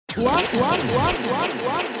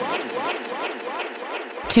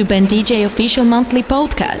To Ben DJ official monthly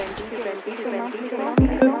podcast.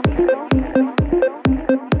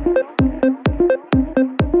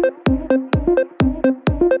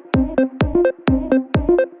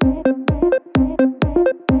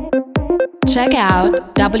 Check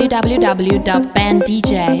out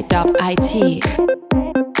www.benddj.it.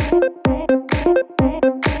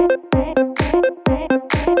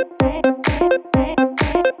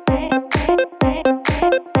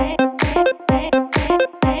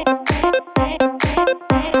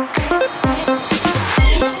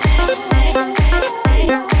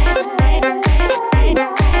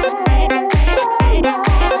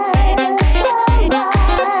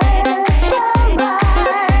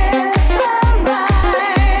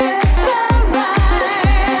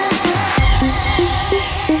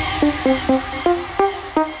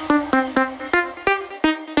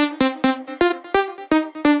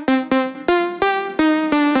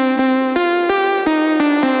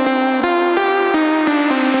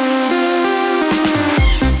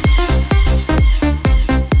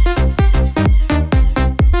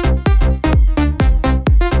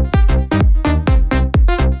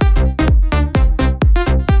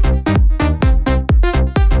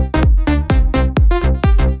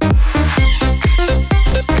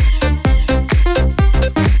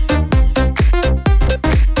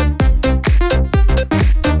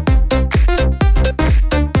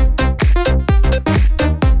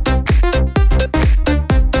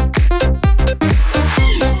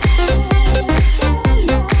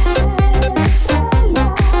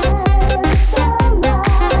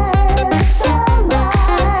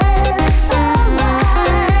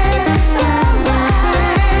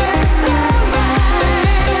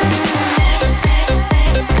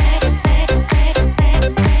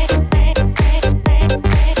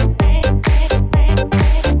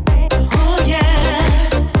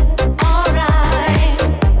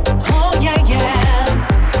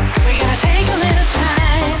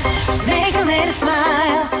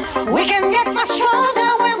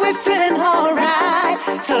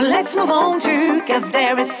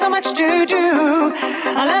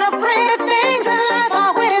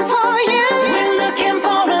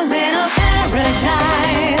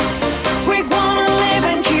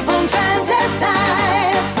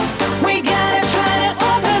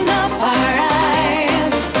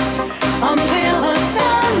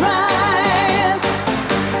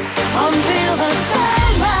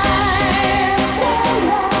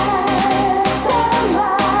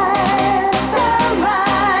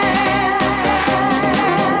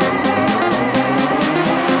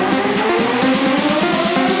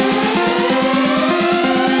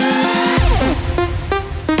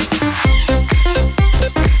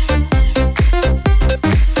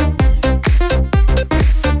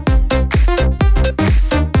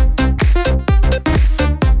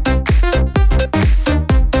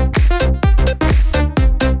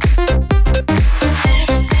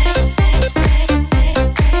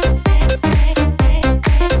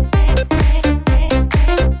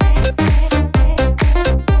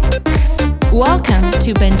 Welcome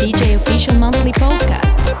to Ben DJ official monthly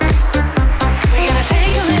podcast. We're gonna take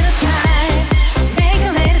a little time, make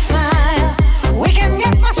a little smile. We can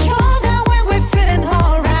get much stronger when we're feeling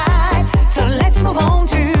alright. So let's move on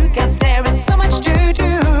to, cause there is so much to do.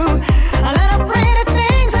 A lot of pretty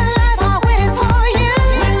things in life are waiting for you.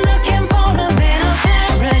 We're looking for a little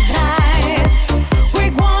paradise.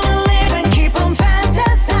 We wanna live and keep on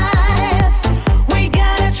fantasize. We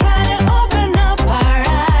gotta try to open up our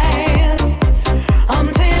eyes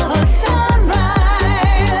until the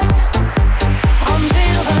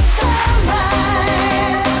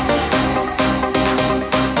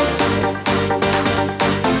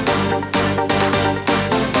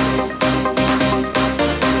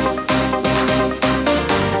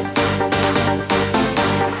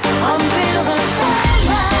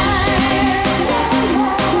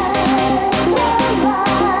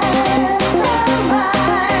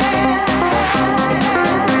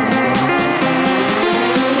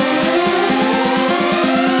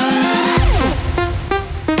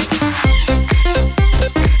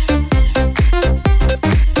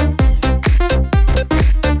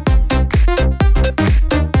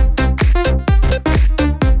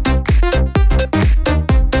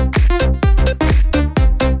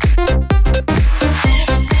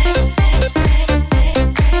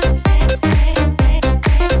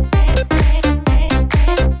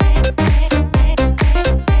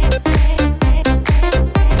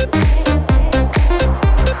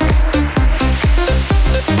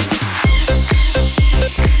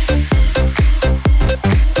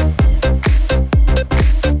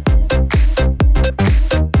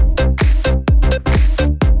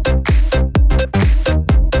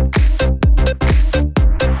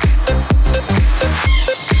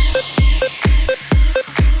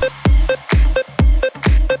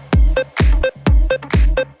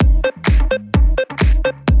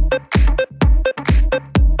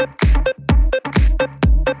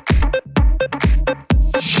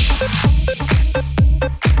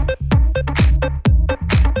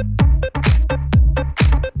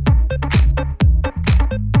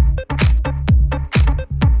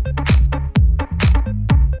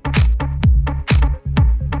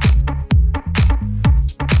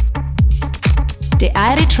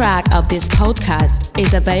track of this podcast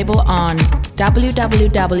is available on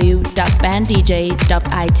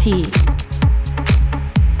www.banddj.it.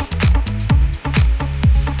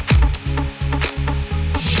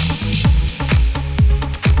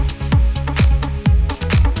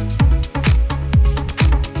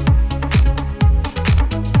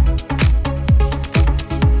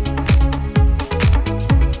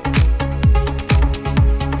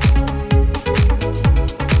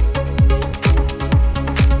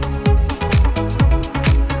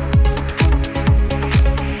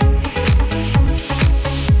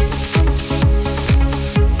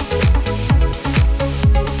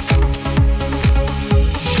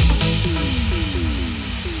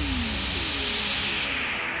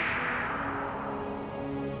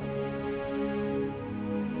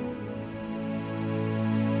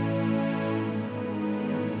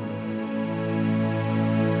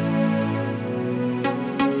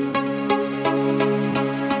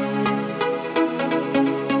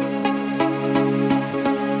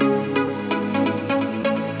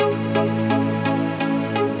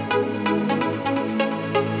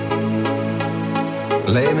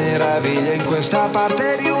 Le meraviglie in questa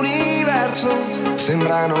parte di universo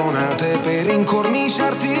sembrano nate per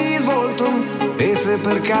incorniciarti il volto. E se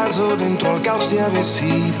per caso dentro al caos ti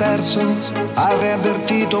avessi perso, avrei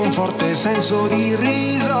avvertito un forte senso di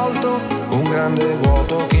risolto, un grande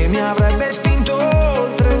vuoto che mi avrebbe spinto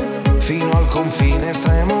oltre, fino al confine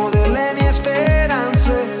estremo delle mie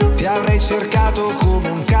speranze. Ti avrei cercato come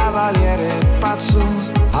un cavaliere pazzo,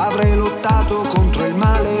 avrei lottato contro il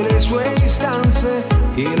male e le sue istanze.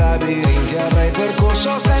 I labirinti avrei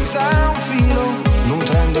percorso senza un filo,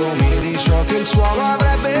 nutrendomi di ciò che il suolo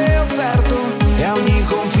avrebbe offerto. E a ogni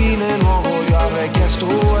confine nuovo io avrei chiesto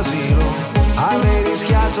asilo, avrei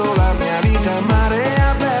rischiato la mia vita a mare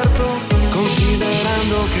aperto.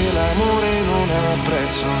 Considerando che l'amore non ha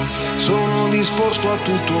prezzo, sono disposto a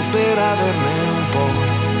tutto per averne un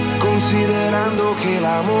po'. Considerando che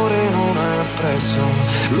l'amore non ha prezzo,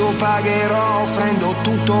 lo pagherò offrendo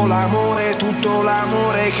tutto l'amore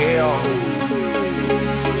che ho.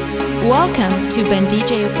 Welcome to Ben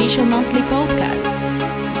DJ Official Monthly Podcast.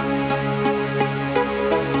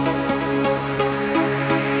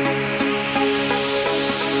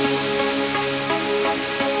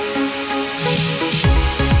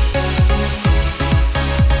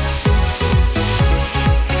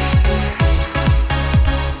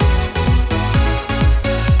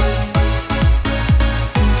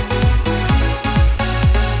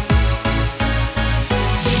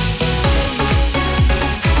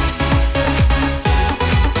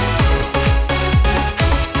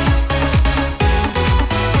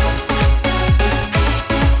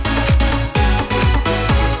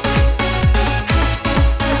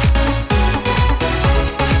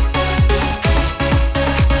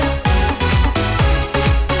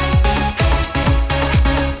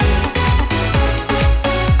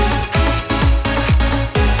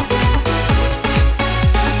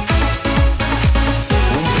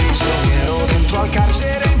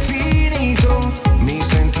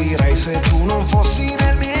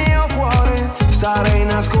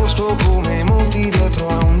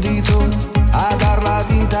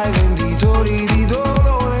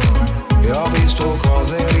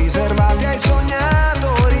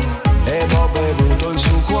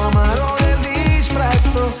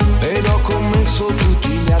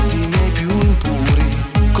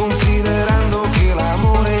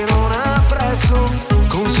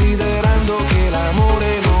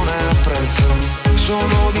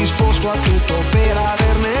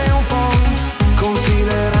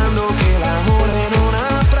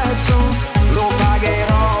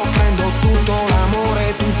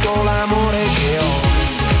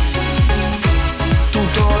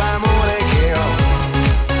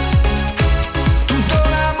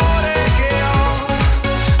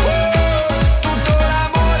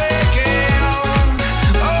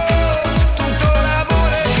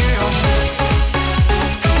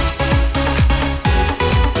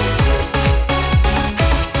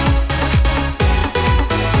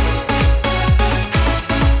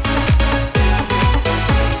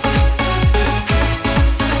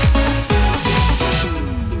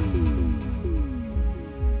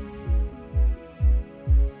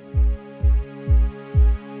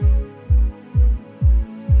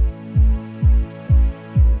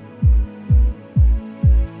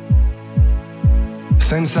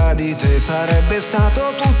 Senza di te sarebbe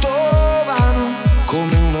stato tutto vano,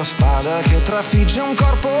 come una spada che trafigge un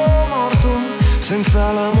corpo morto.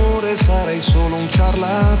 Senza l'amore sarei solo un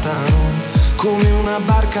ciarlatano, come una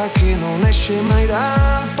barca che non esce mai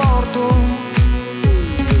dal porto.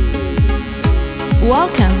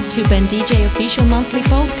 Welcome to Ben DJ Official Monthly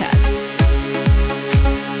Podcast.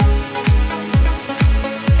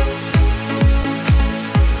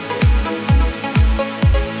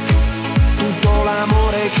 Tutto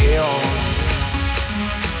l'amore che ho,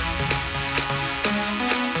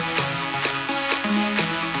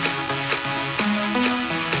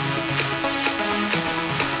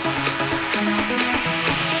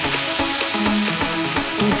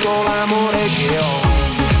 tutto l'amore che ho,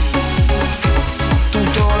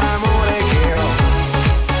 tutto l'amore che ho,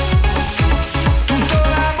 tutto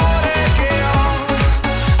l'amore che ho,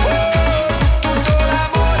 oh, tutto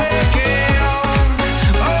l'amore che ho,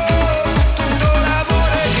 oh, tutto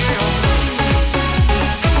l'amore che ho.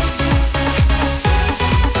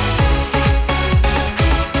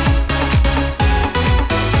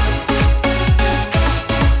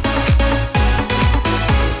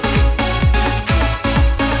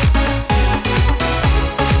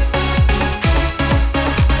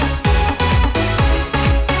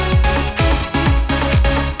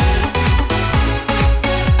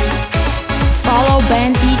 Follow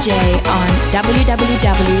Ben DJ on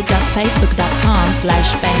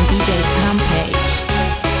www.facebook.com/BenDJ homepage.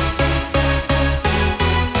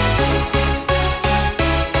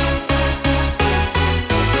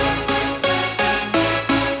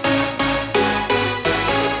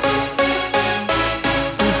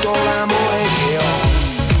 Tutto l'amore che ho,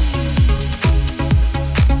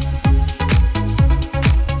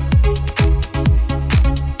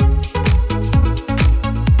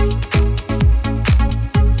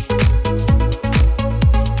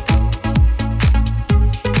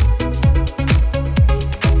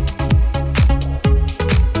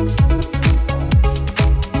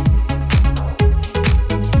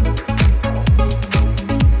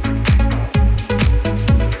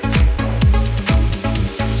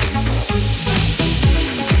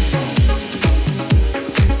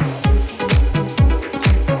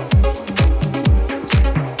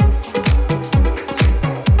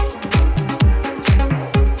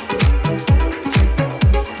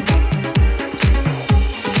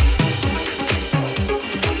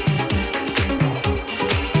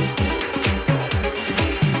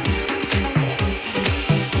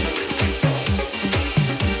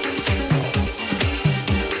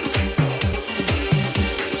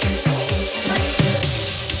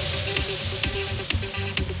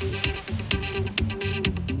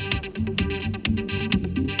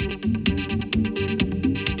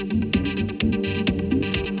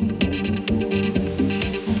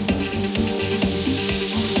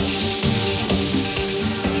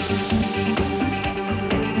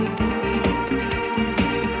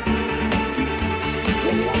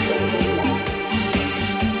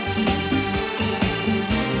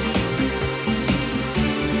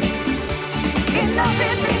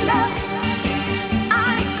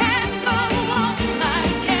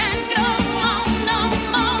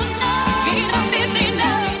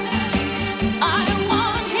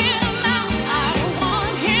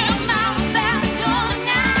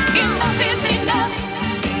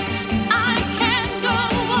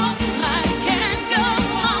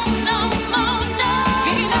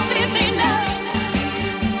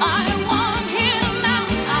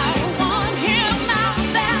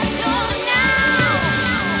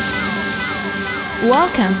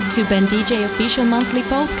 Welcome to Ben DJ Official Monthly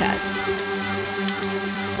Podcast.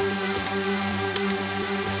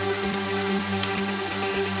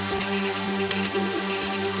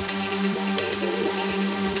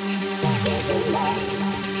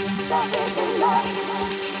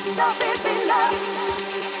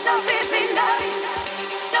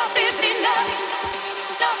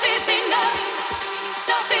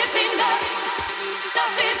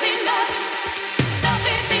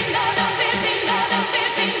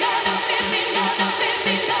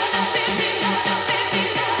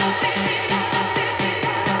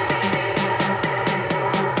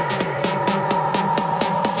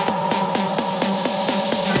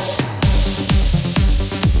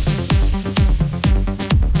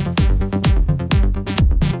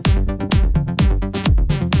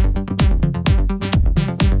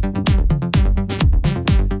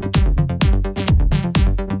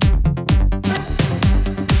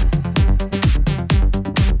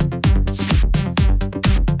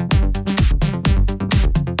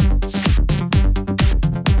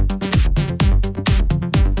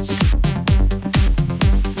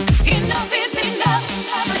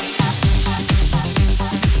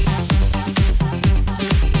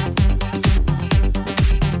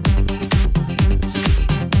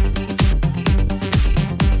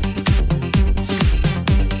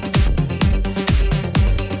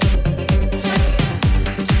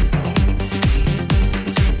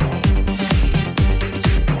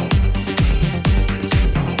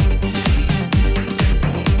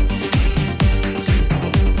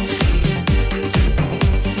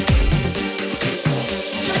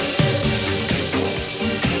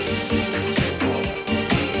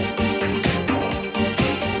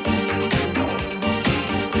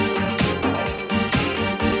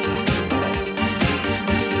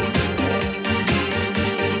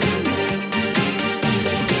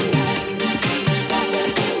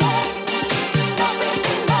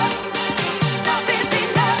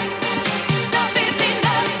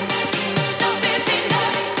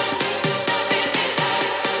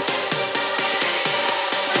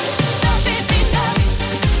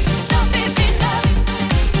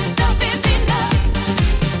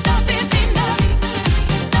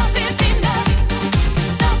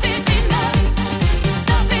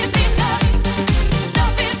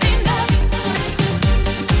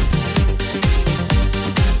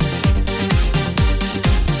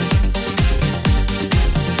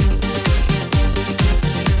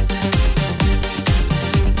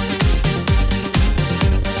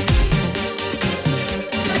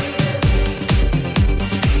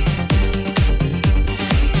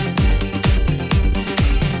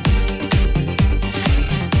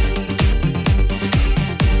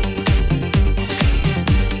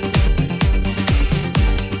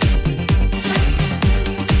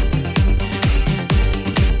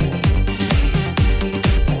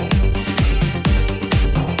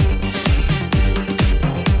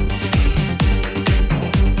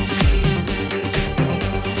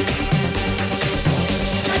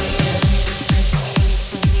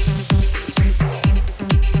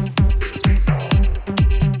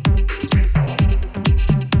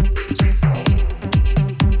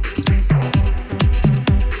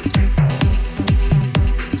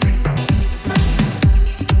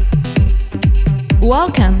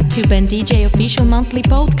 to Ben DJ Official Monthly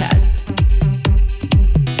Podcast.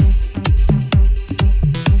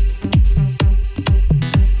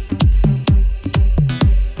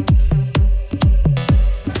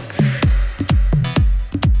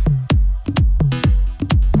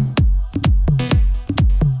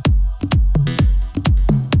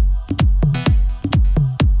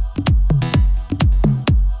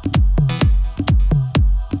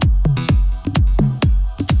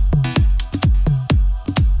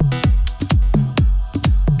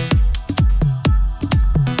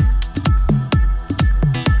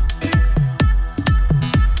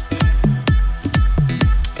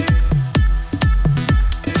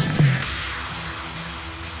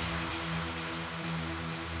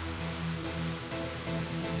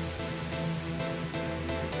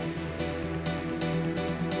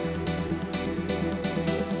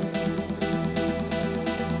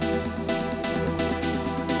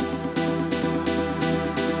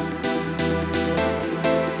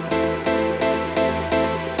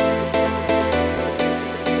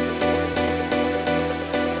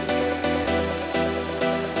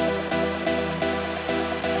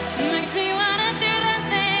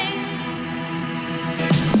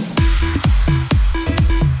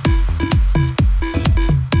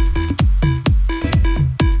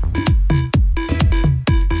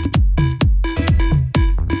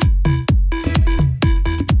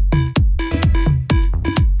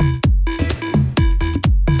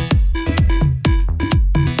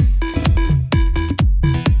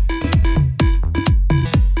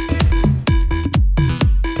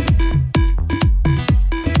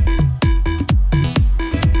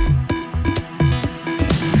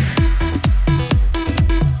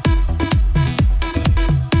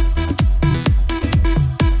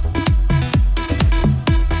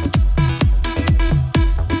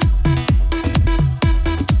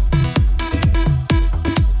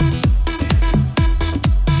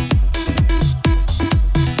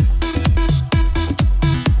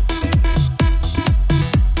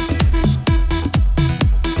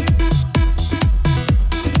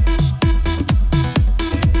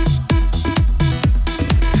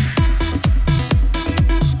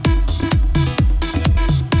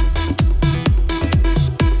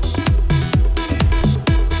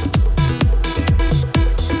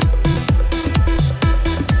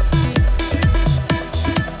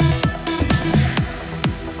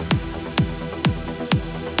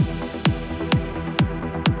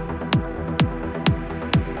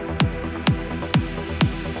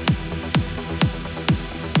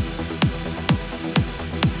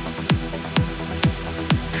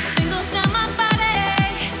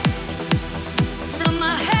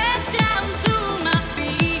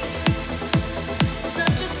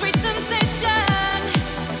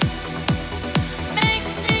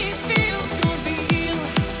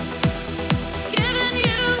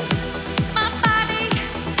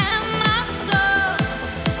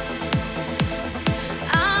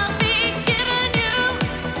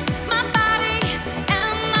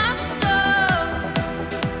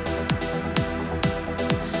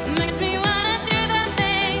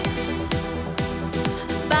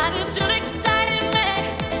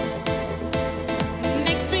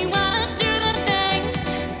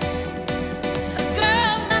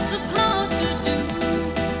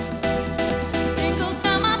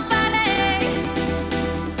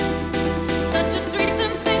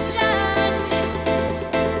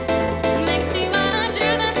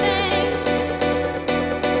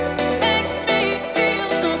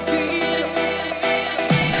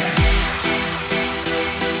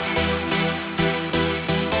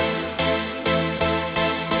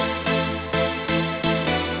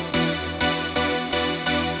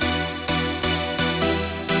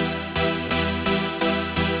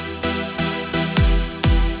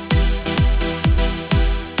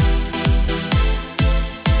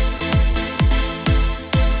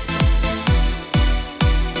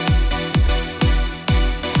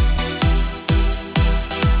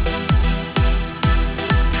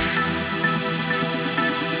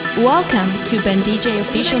 Welcome to Ben DJ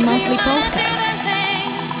Official Monthly Podcast.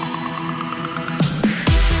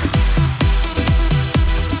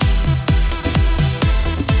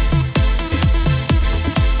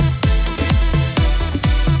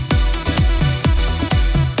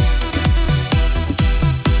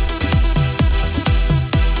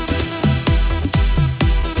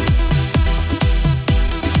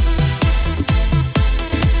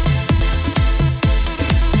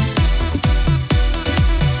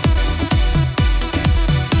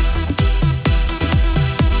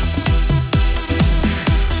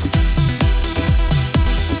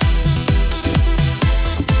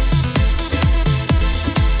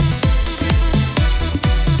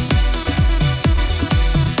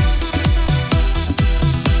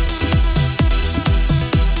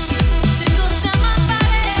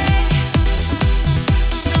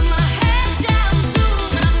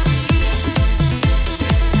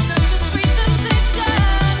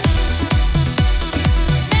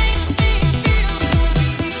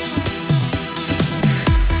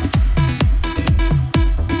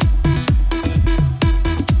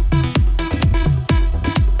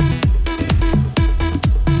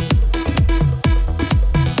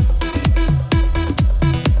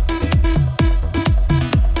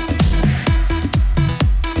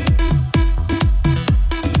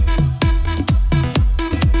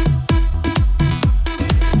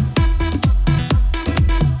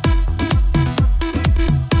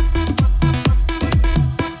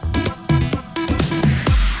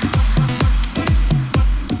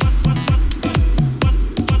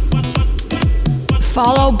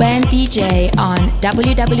 Ben DJ on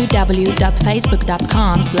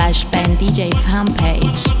www.facebook.com/BenDJ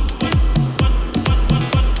fanpage.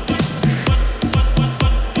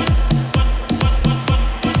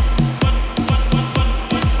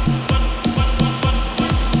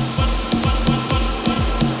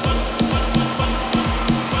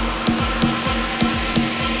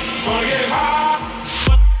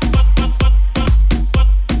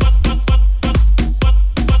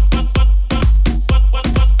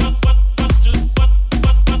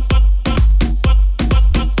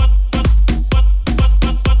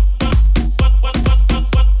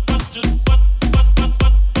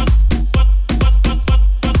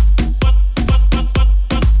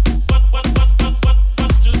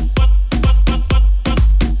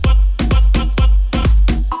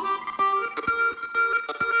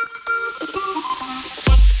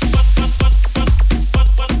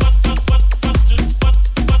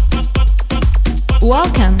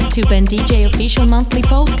 Welcome to Ben DJ Official Monthly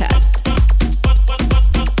Podcast.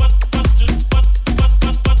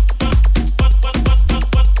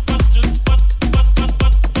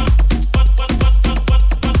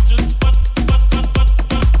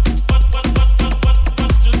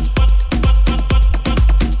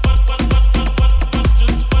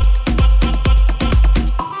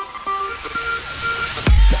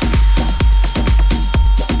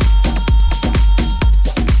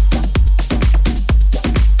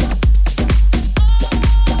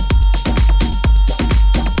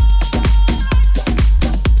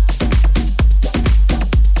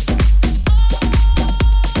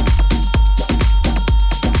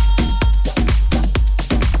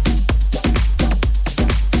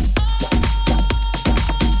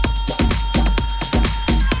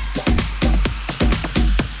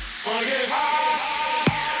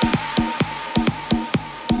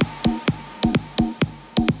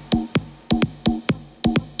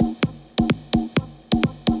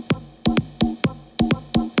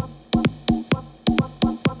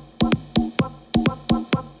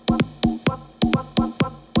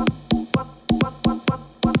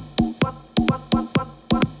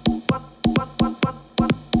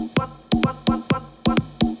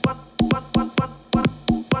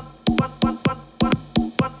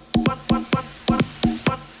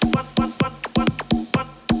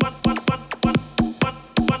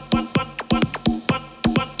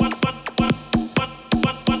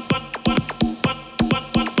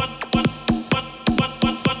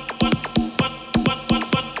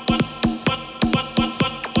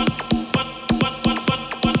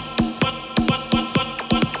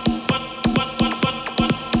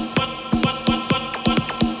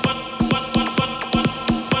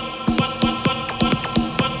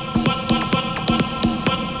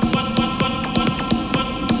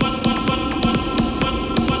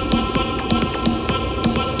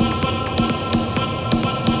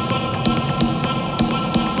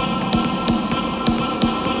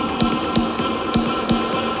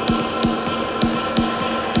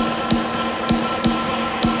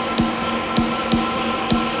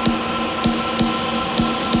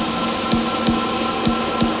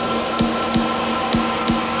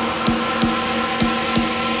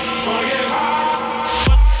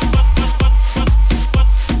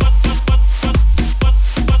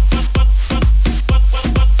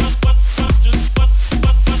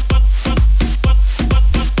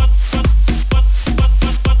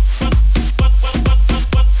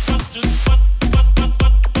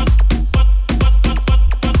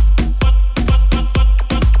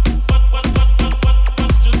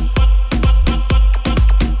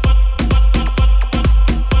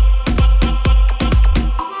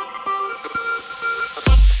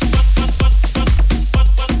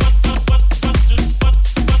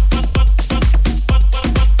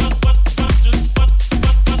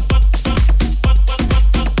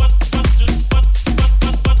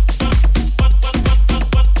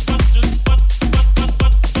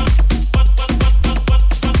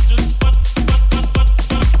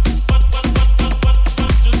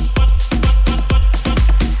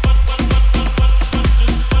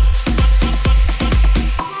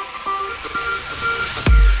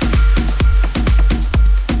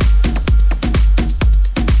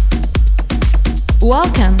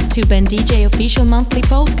 Welcome to Ben DJ Official Monthly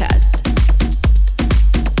Podcast.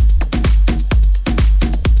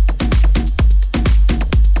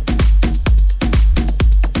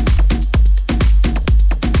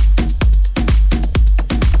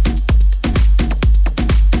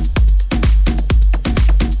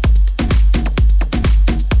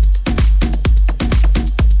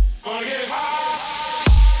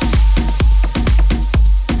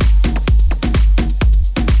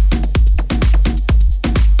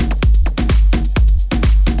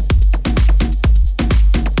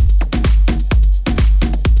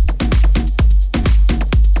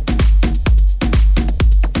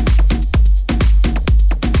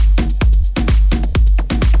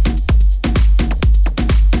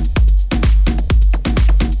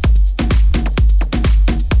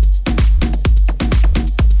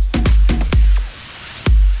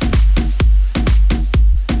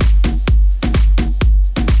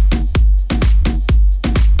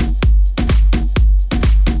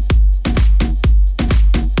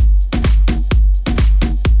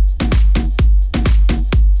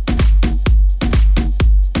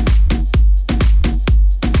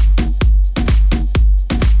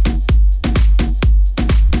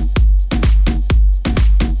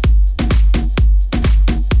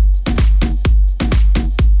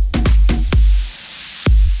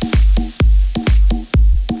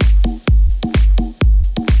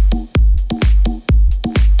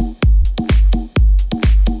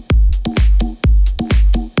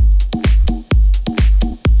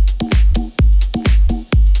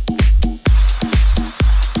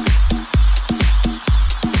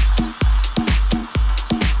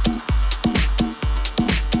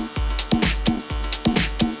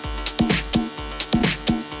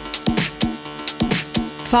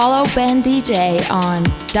 Follow Ben DJ on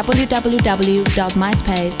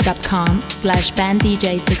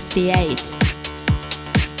www.myspace.com/BenDJ68.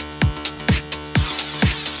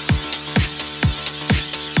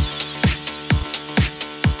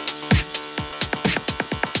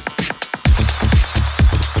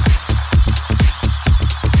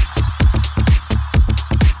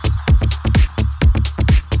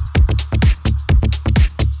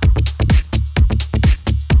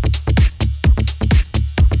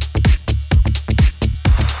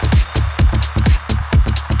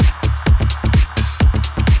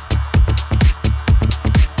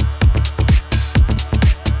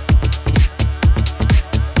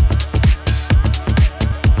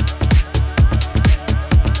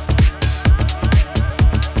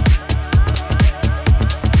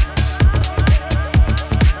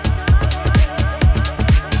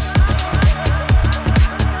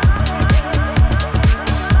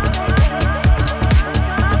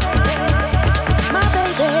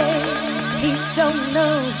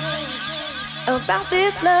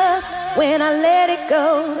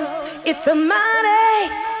 It's a mighty,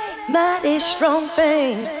 mighty strong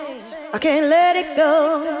thing. I can't let it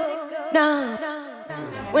go. No.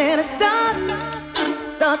 When I start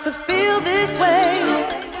to feel this way,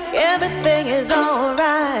 everything is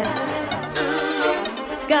alright.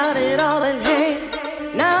 Got it all in hand,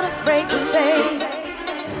 not afraid to say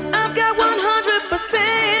I've got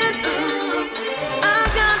 100%.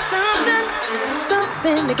 I've got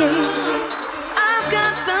something to give. I've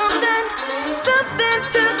got something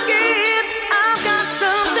to give. I've got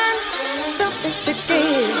something to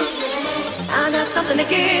give. I got something to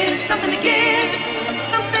give, something to give,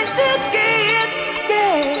 something to give,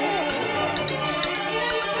 yeah.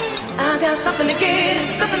 I got something to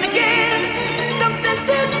give, something to give, something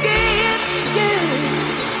to give, yeah.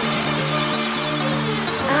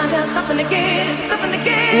 I got something to give, something to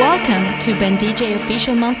give. Welcome to Ben DJ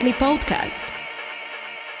Official Monthly Podcast.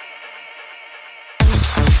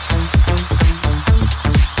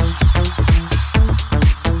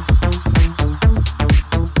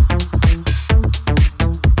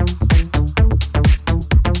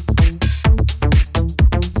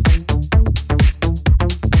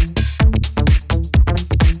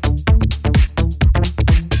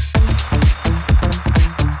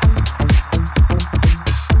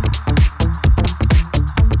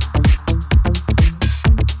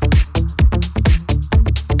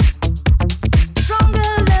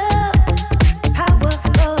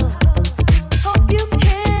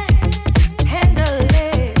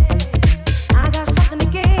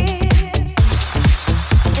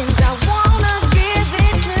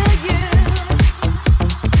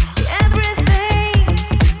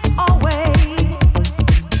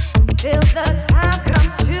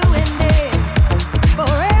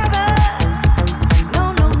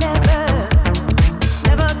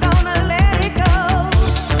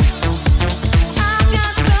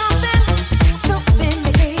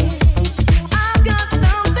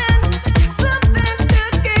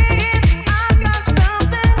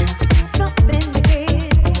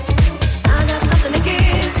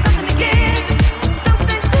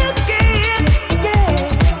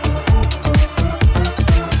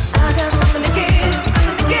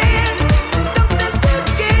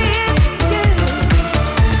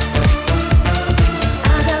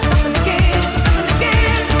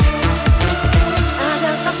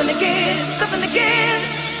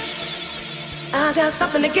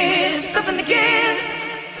 something to give, something to give.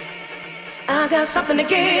 I got something to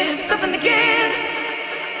give, something to give.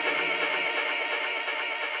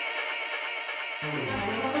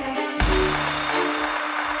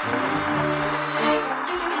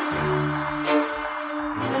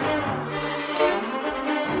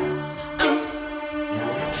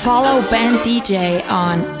 Follow Ben DJ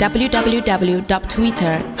on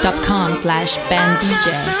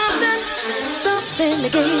www.twitter.com/BenDJ. Something to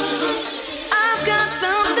give. I've got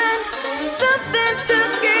something to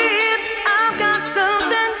give. I've got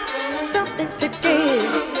something to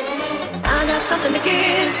give. I got something to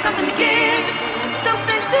give, something to give,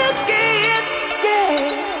 something to give. Yeah.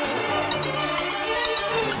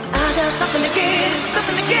 I got something to give,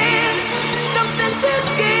 something to give, something to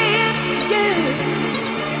give. Yeah.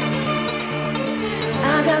 I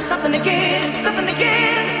got something to give, something to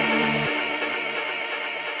give.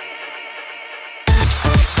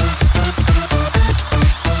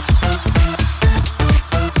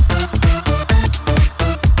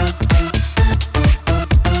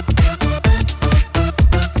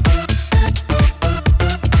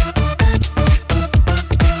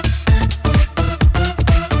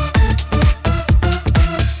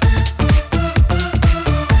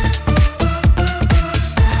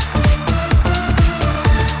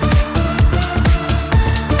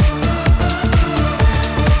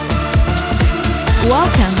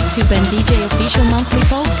 to Ben DJ Official Monthly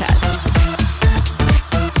Podcast.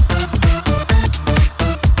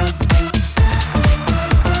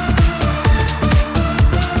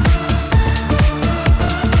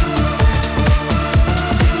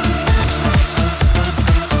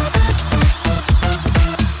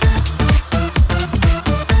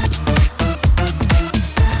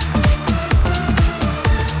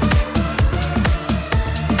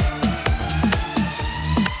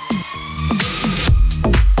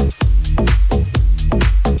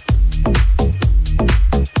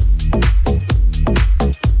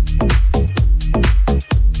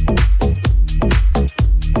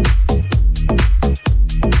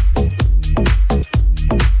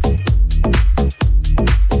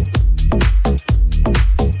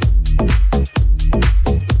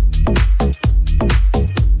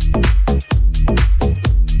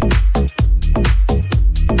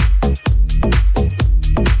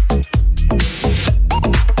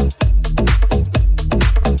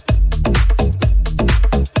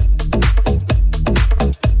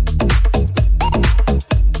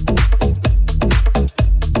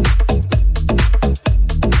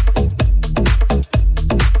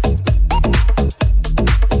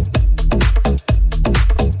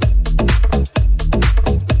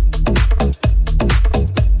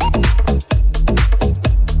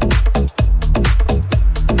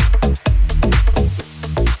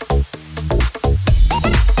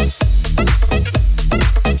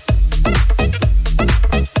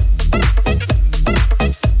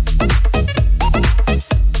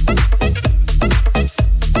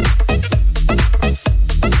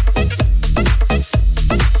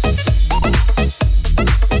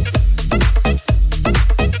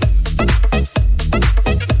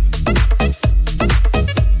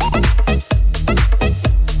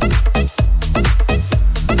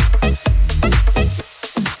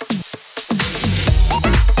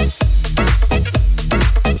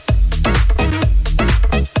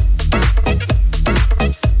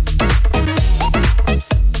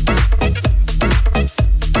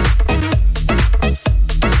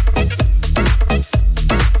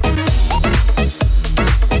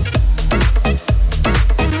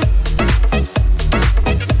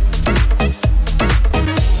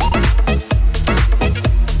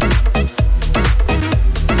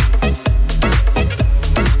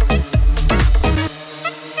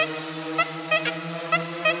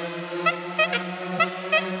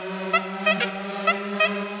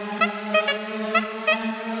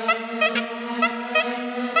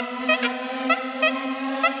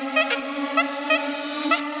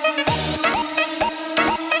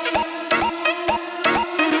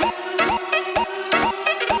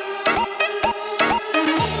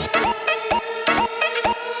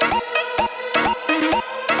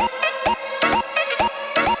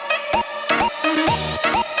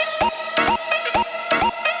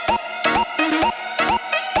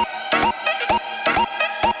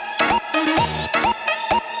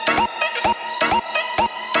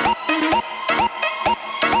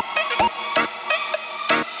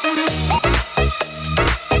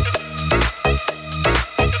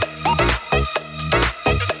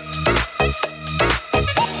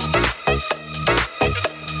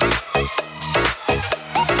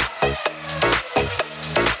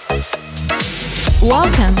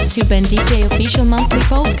 Welcome to Ben DJ Official Monthly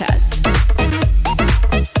Podcast.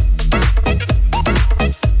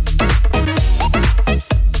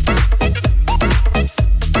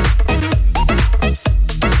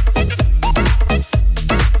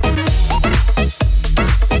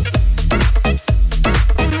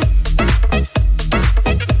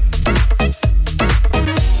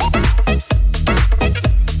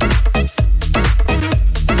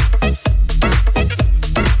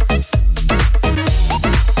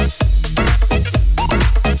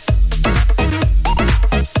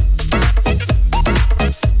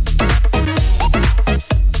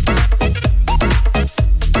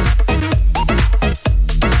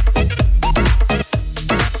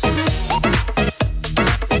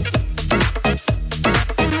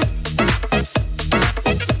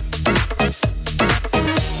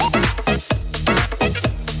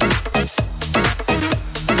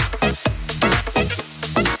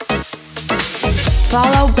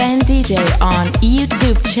 Follow Ben DJ on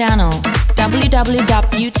YouTube channel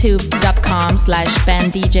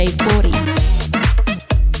www.youtube.com/BenDJ40.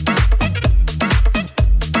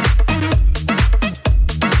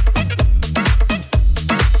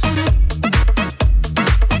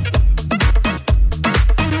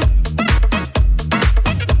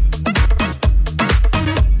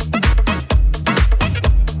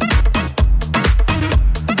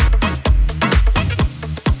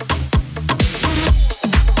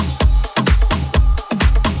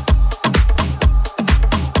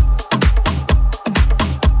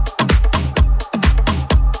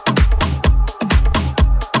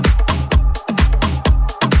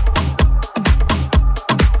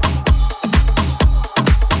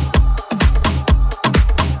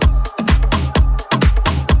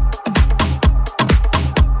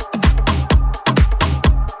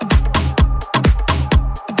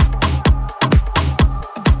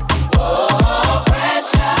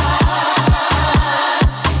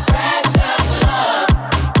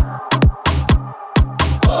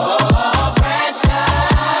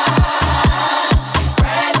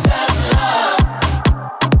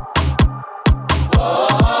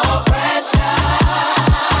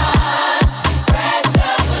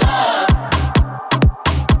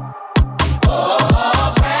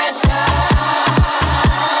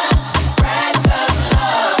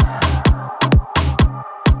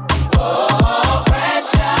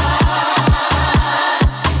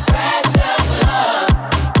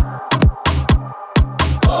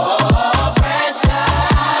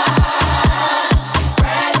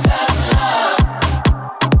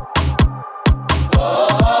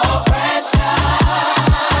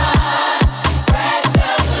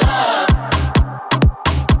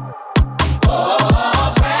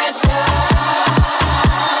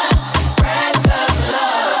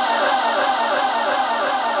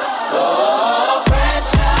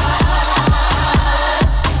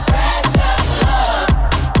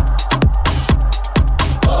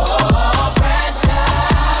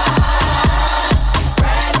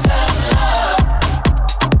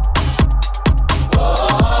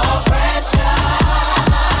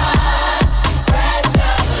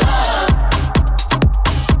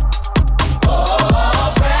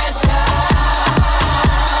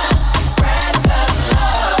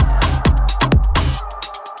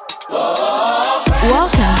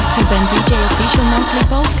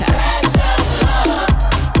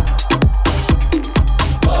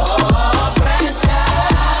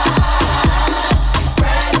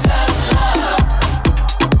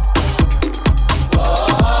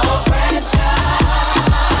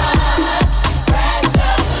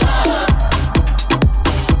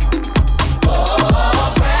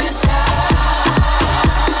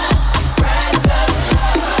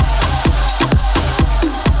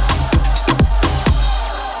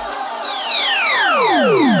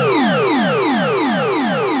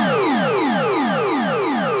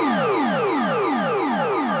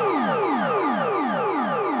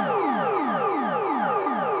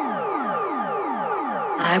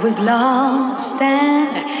 was lost and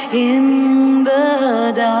in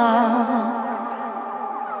the dark,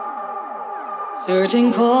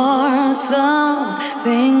 searching for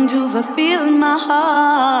something to fulfill my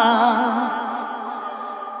heart.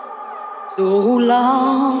 So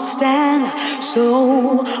lost and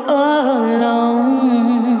so alone,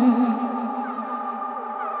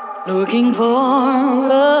 looking for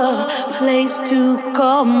a place to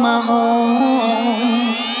call my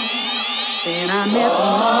home. Then I met the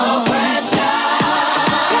love. Precious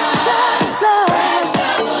love.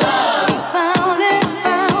 Precious love. Found it,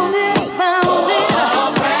 found it, found it. Oh,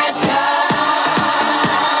 precious,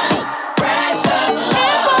 precious love.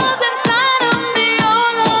 It was inside of me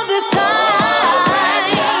all of this time.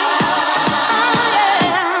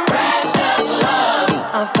 Precious love.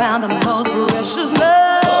 I found the most precious love.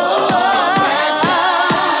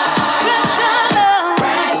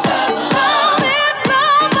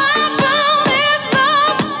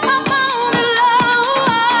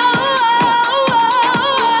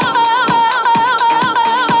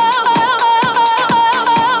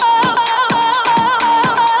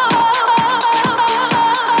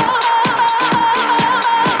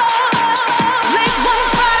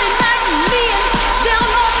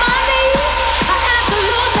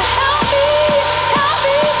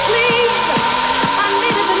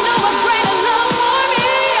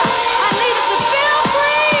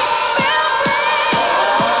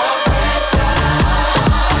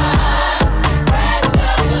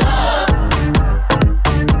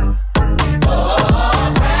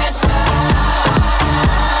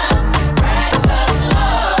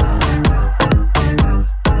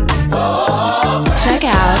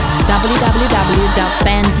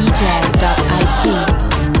 www.benddj.it.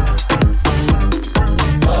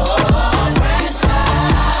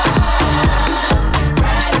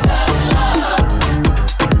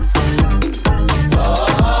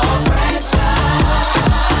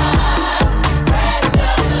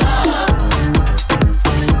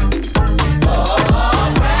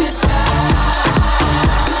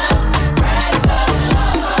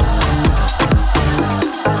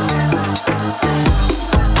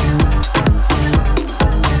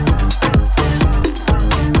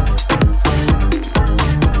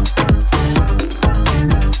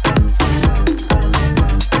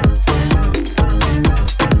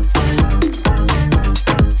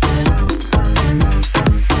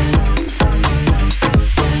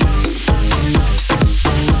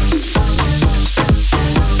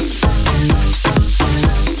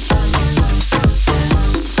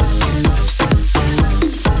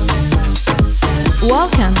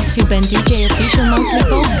 Welcome to Ben DJ Official Monthly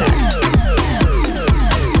Podcast.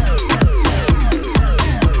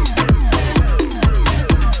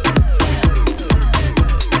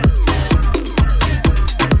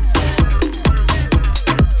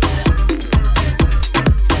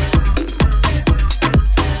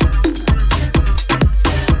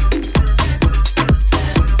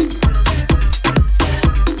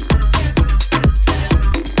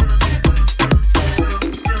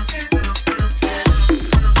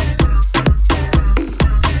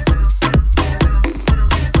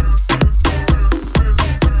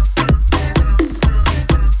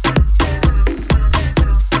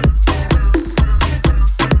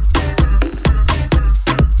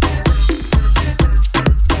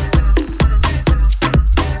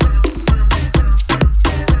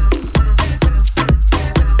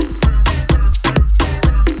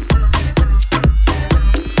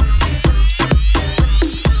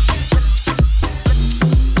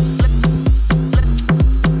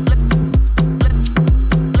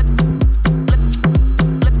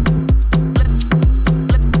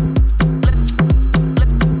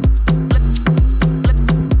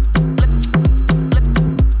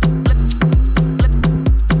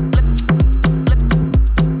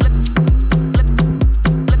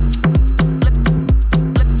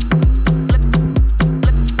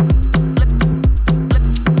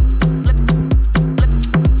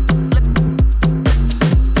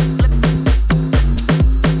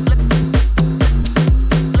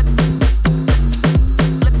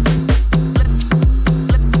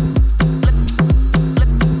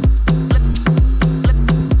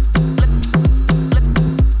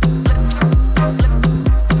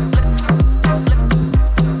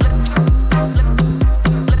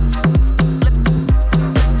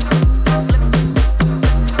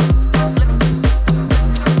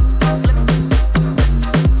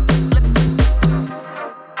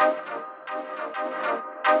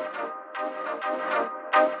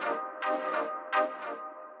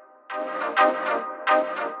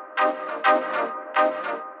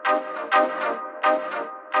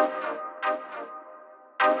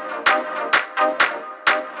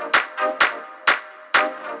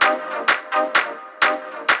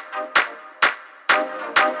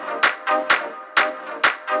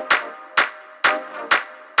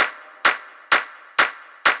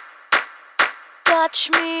 Touch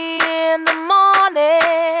me in the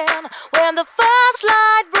morning when the first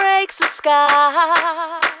light breaks the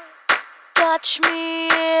sky. Touch me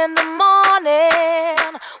in the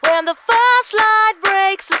morning when the first light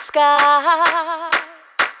breaks the sky.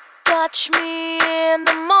 Touch me in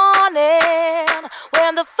the morning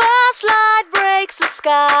when the first light breaks the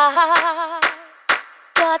sky.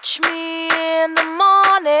 Touch me in the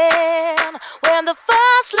morning when the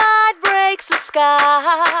first light breaks the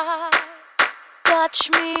sky.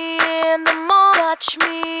 Touch me in the touch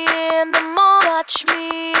me in the touch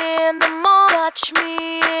me in the touch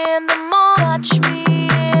me in the touch me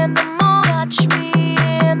in the touch me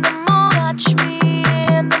in the touch me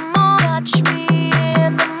in the touch me in the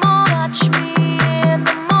touch me in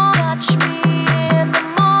the touch me in the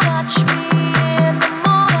touch me in the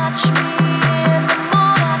touch me in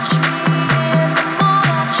the touch me in the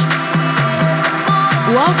touch me.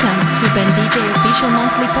 Welcome to Ben DJ Official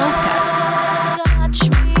Monthly Podcast.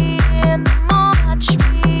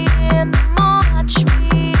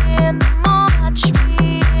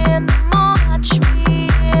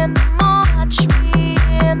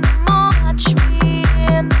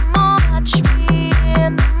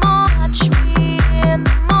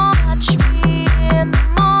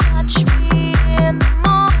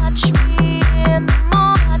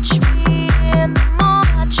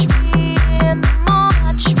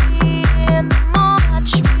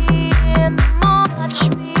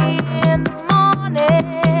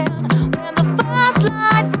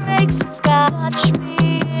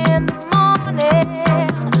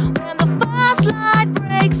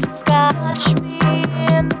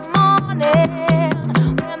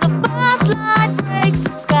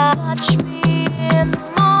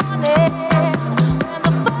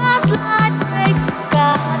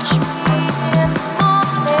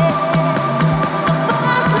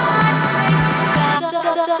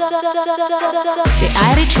 The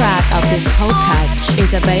ID track of this podcast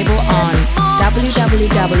is available on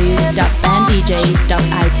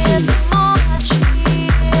www.banddj.it.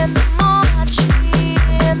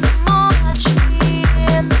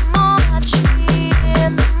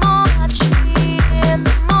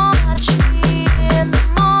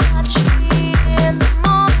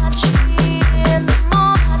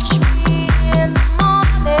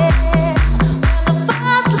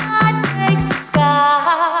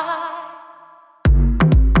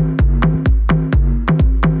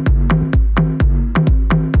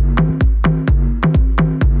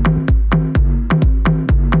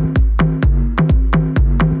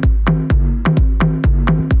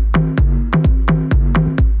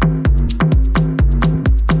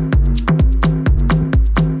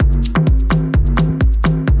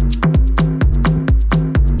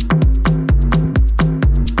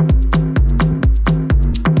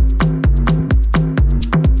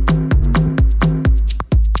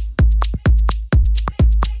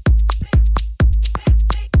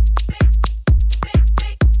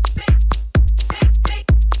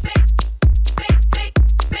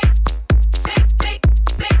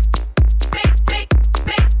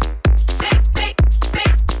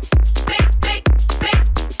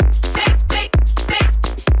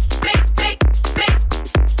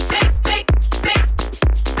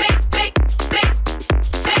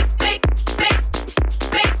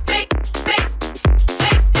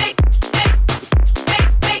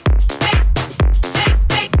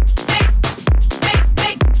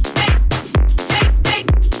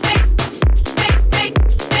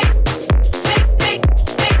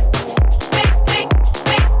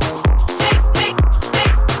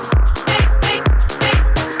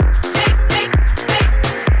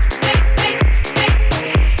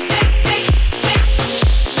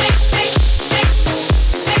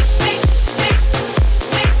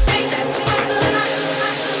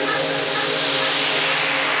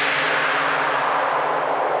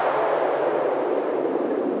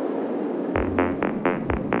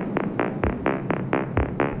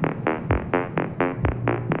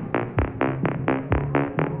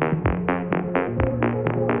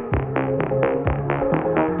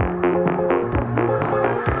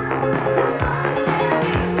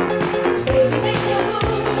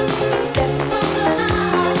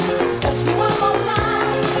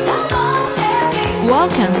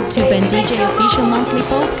 Welcome to Ben DJ Official Monthly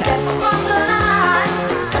Podcast.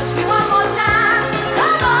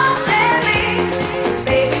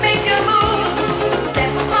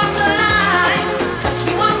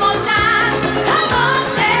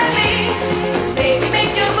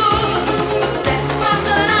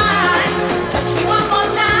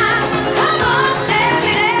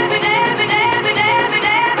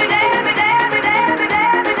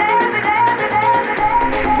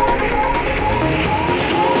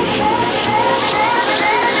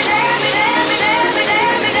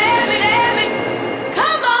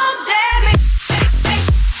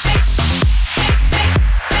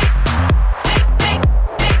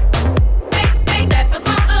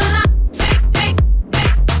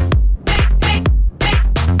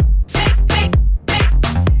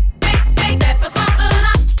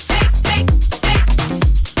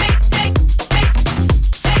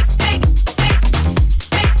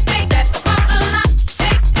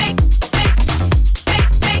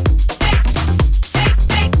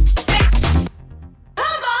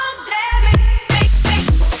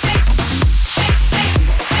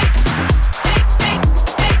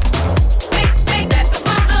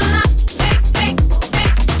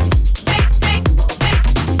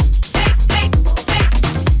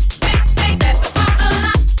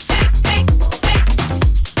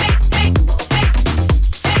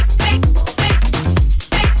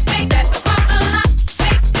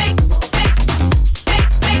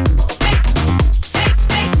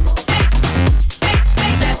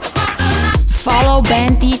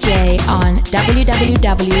 Ben DJ on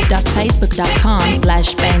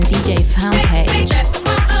www.facebook.com/BenDJ fanpage.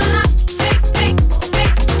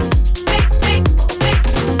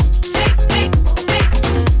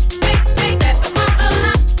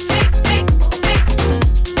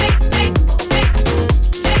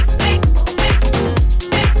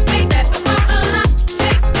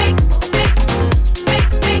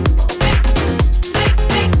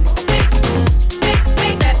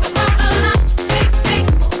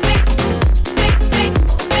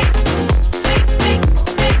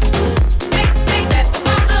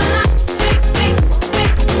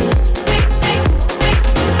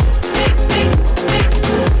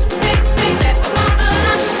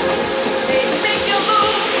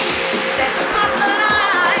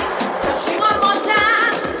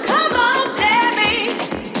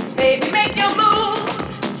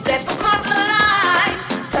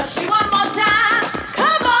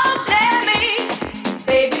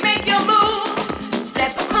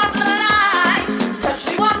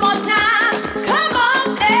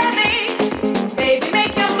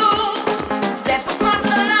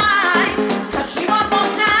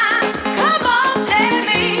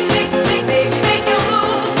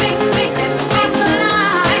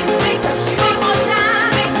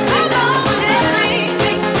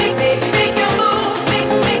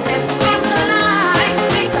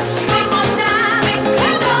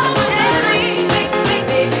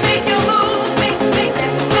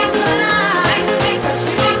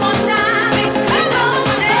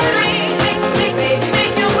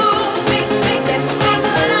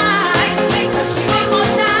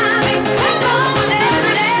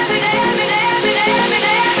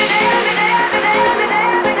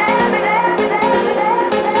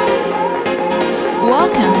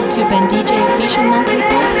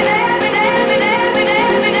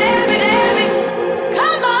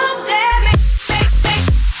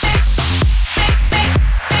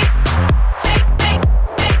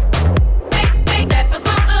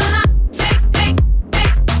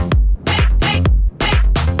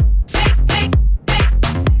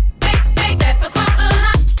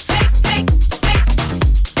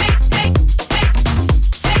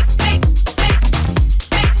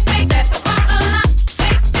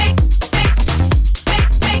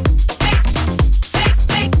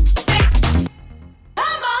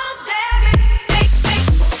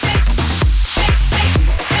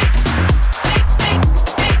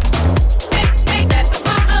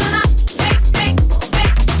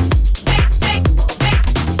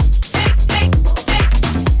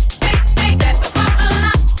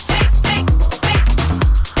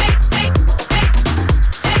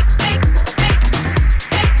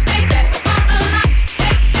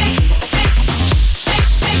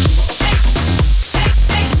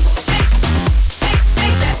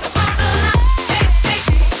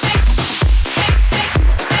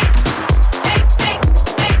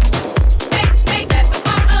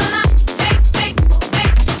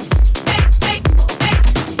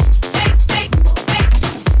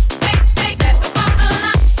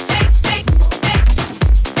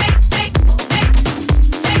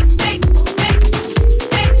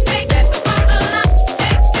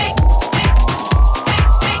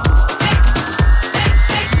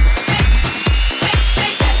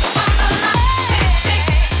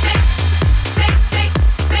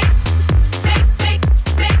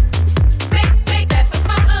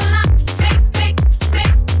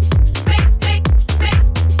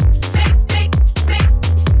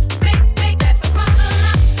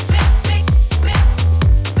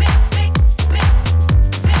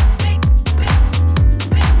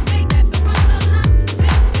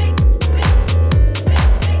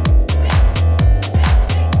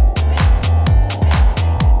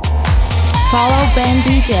 Follow Ben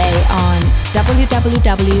DJ on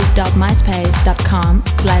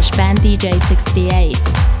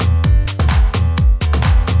www.myspace.com/BenDJ68.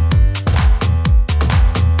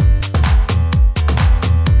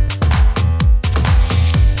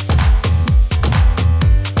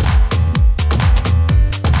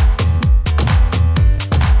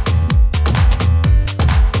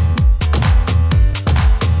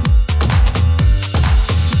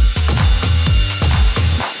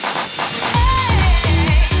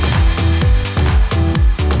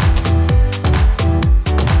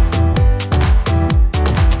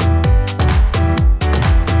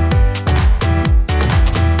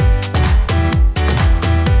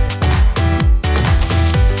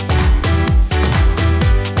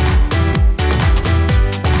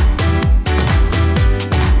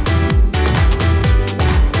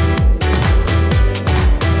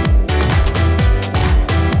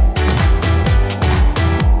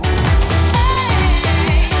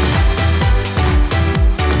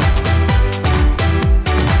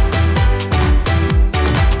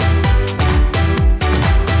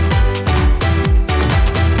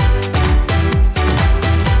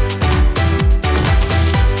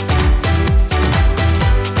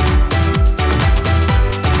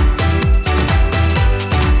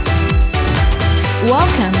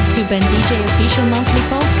 official monthly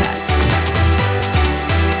podcast.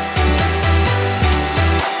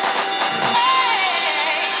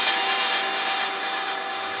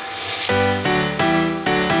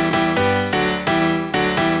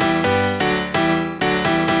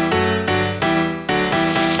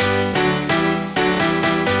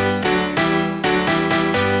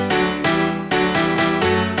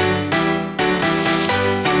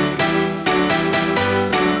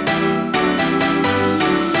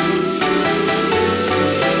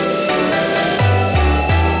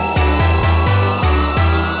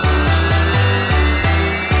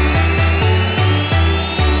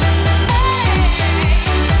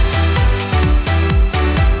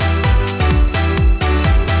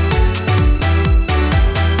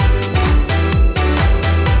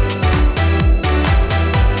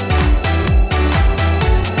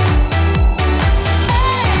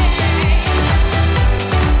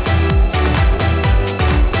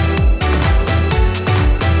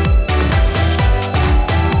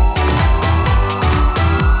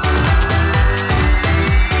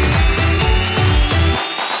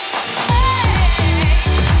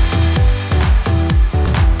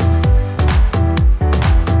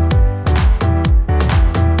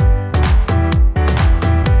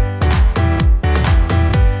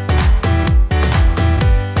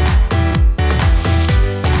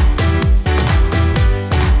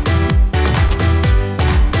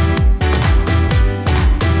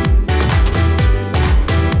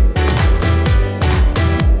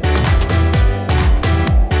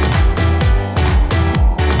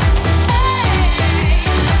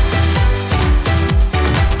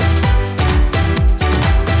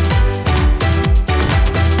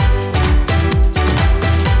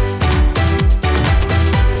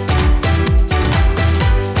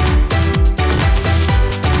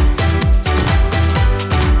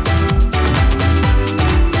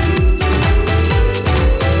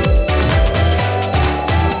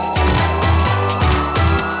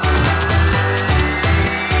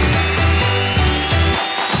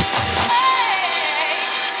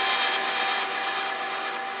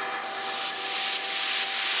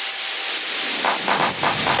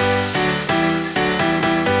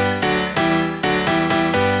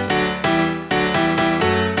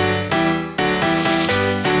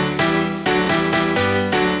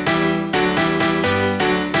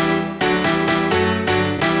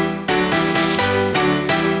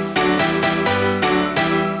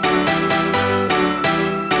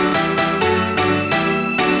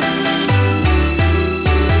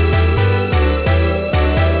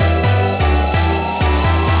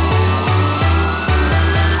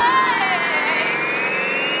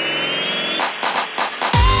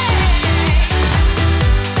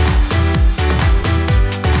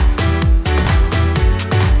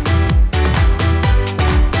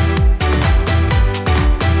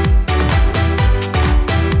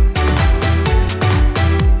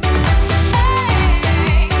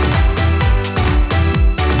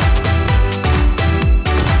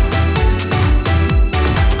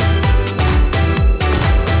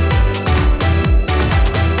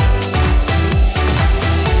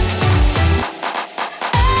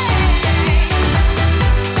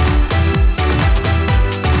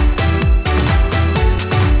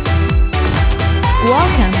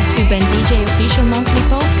 Welcome to Ben DJ official monthly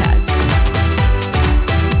podcast.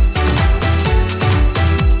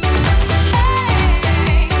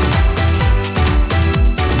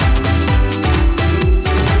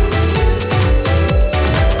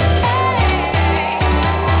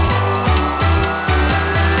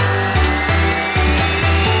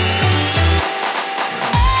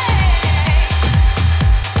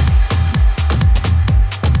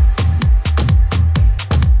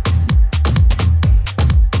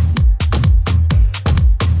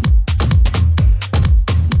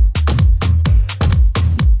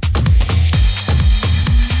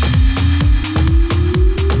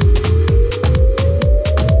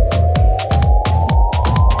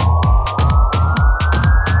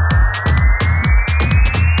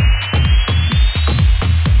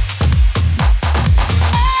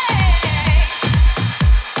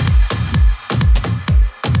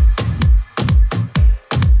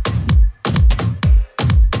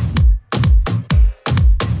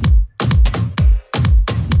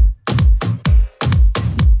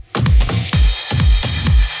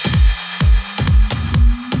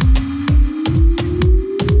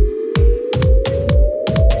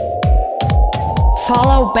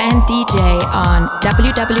 Follow Ben DJ on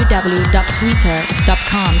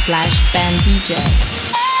www.twitter.com/BenDJ.